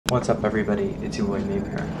What's up, everybody? It's your boy Meme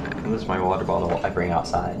here. This is my water bottle I bring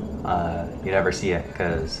outside. You never see it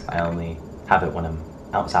because I only have it when I'm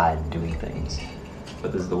outside doing things.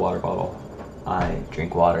 But this is the water bottle I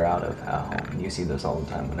drink water out of at home. You see this all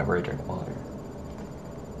the time whenever I drink water.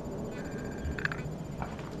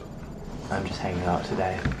 I'm just hanging out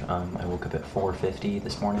today. I woke up at 4:50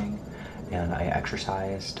 this morning and I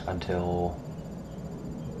exercised until...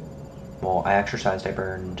 Well, I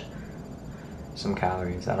burned some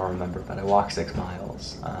calories, I don't remember, but I walked 6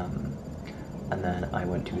 miles, and then I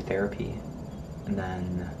went to therapy, and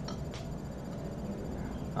then,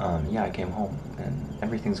 yeah, I came home, and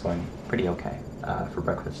everything's going pretty okay. For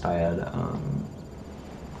breakfast I had,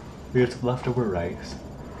 we had some leftover rice.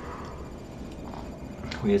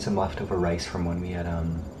 We had some leftover rice from when we had,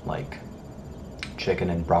 like, chicken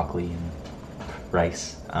and broccoli and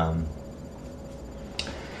rice,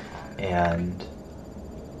 and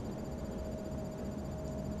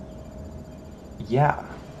yeah.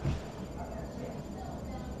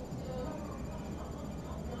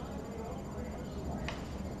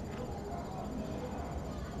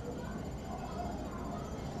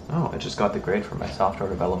 Oh, I just got the grade for my software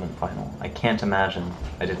development final. I can't imagine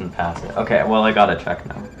I didn't pass it. Okay, well, I gotta check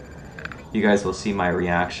now. You guys will see my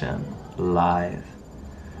reaction live.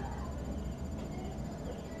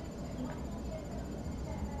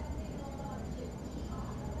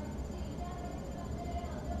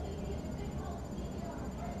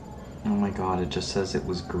 Oh my god, it just says it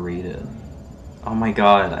was graded. Oh my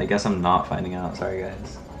god, I guess I'm not finding out. Sorry,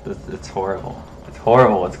 guys. It's horrible. It's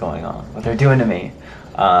horrible what's going on. What they're doing to me.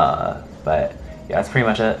 But yeah, that's pretty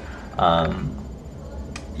much it.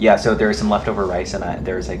 Yeah, so there was some leftover rice and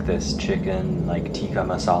there was like this chicken like tikka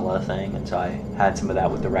masala thing, and so I had some of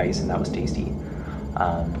that with the rice and that was tasty.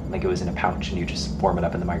 Like it was in a pouch and you just warm it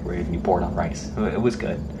up in the microwave and you pour it on rice. It was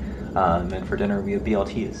good. And for dinner we had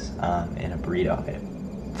BLTs and a burrito. I had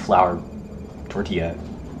flour tortilla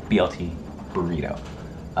BLT burrito.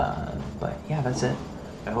 But yeah, that's it.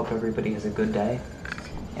 I hope everybody has a good day.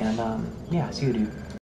 And yeah, see you, dude.